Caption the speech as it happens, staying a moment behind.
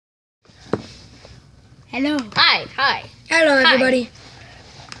Hello. Hi. Hi. Hello, everybody.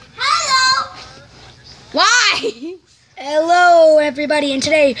 Hello. Why? Hello, everybody. And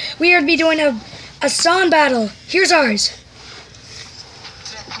today we are going to be doing a song battle. Here's ours.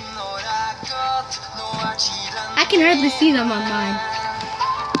 I can hardly see them on mine.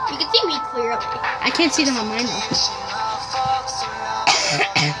 You can see me clearly. I can't see them on mine though.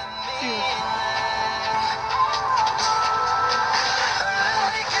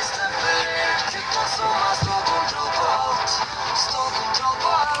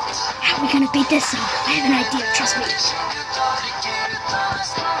 How are we gonna beat this song? I have an idea, trust me.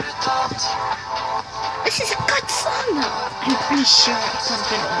 This is a good song though. I'm pretty sure it's a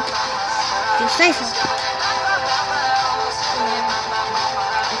good one. You say so.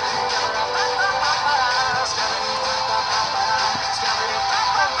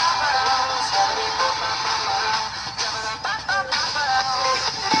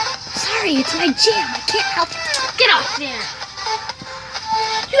 Sorry, it's my jam. I can't help it. Get off there.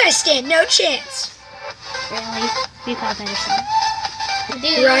 You guys stand no chance. Really? You got a better song.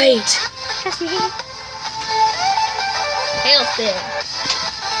 Dude. Right. Trust me. Tailspin.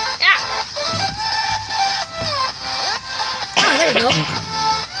 Yeah. Oh, there we go.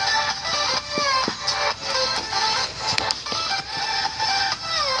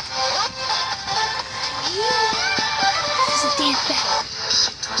 This is a dance battle.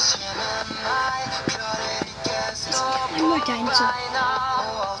 One more dinosaur.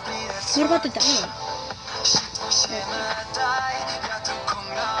 What about the dino?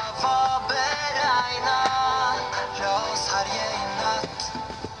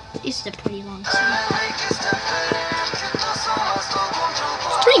 This is a pretty long song.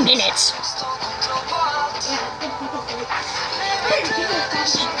 3 minutes.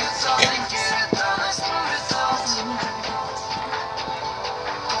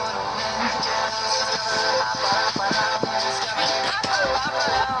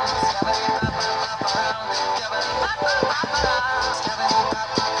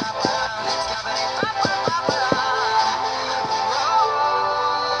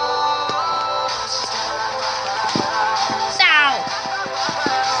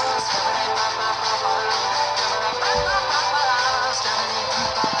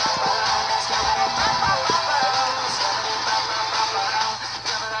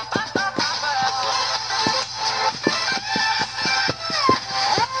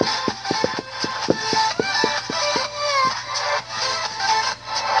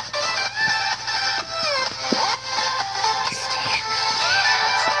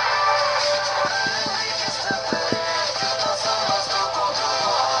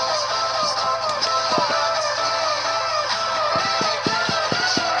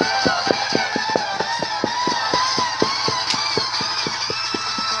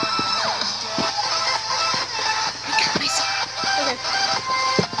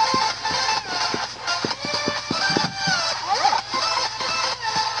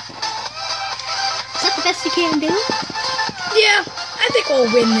 Best you can do? Yeah, I think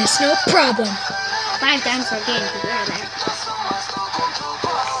we'll win this, no problem. 5 dinosaur games, we're there.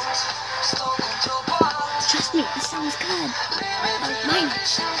 Trust me, this sounds good.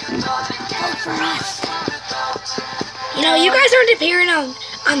 Minus. Vote for us. You know, you guys aren't appearing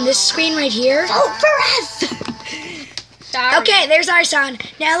on this screen right here. Vote for us! Sorry. Okay, there's our song.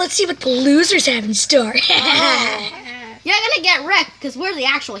 Now let's see what the losers have in store. You're gonna get wrecked because we're the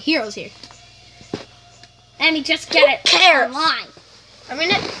actual heroes here. Let me just get it online. I'm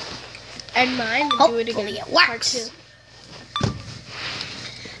gonna end mine and do it again. It works.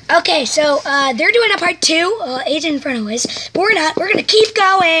 Okay, so they're doing a part 2. Age Inferno is, but we're not. We're gonna keep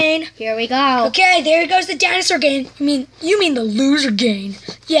going. Here we go. Okay, there goes the dinosaur game. You mean the loser game?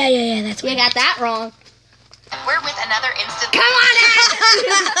 Yeah. That's what you got that wrong. We're with another instant. Come on,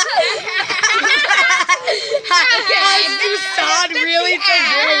 Okay, you saw it really so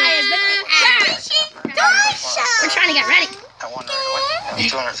good. We're trying to get ready. I won right away.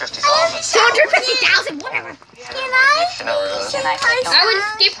 250,000. 250,000, whatever. Can I would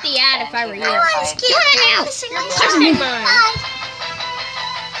skip the ad if I were you. I wanna Do it now. Touch me, mine.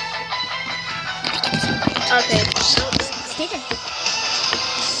 Okay.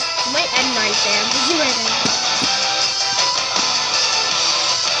 Might end right there. Did you right there?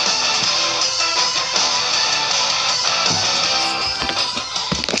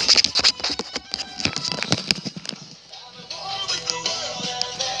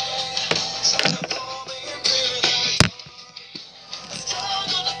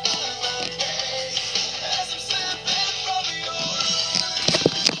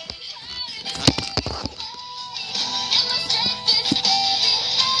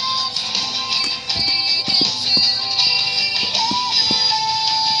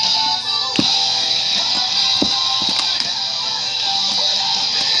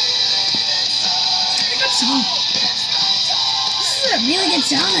 really good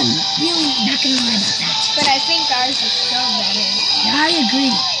song. I'm really not gonna lie about that. But I think ours is still better. Yeah, I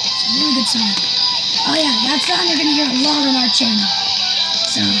agree. It's a really good song. Oh yeah, that song you're gonna hear a lot on our channel.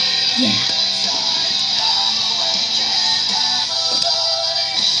 So, yeah.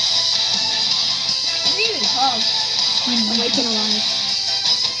 What's it even called? Awake and Alive.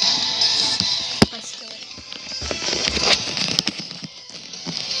 Let's do it.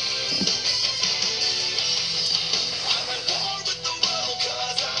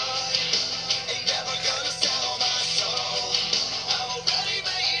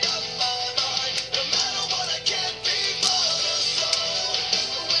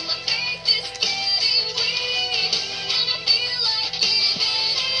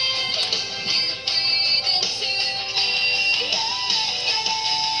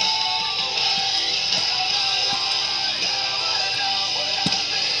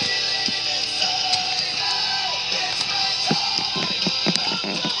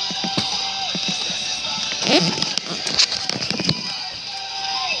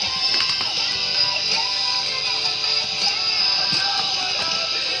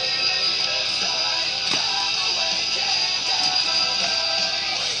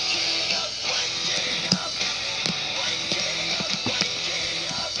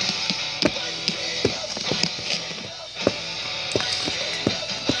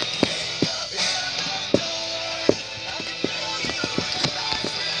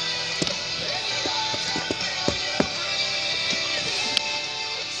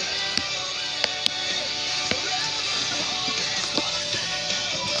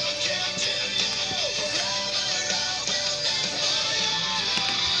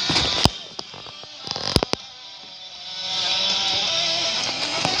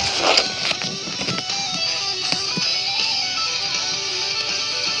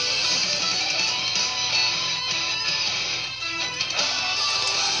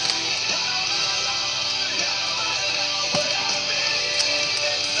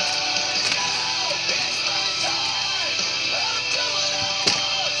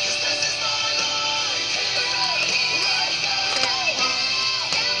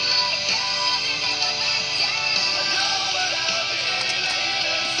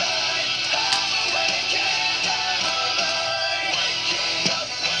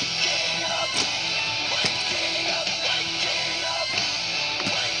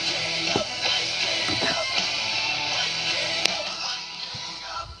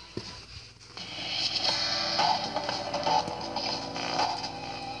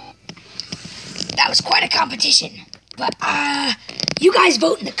 That was quite a competition. But, you guys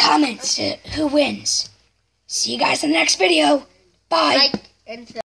vote in the comments who wins. See you guys in the next video. Bye. Like and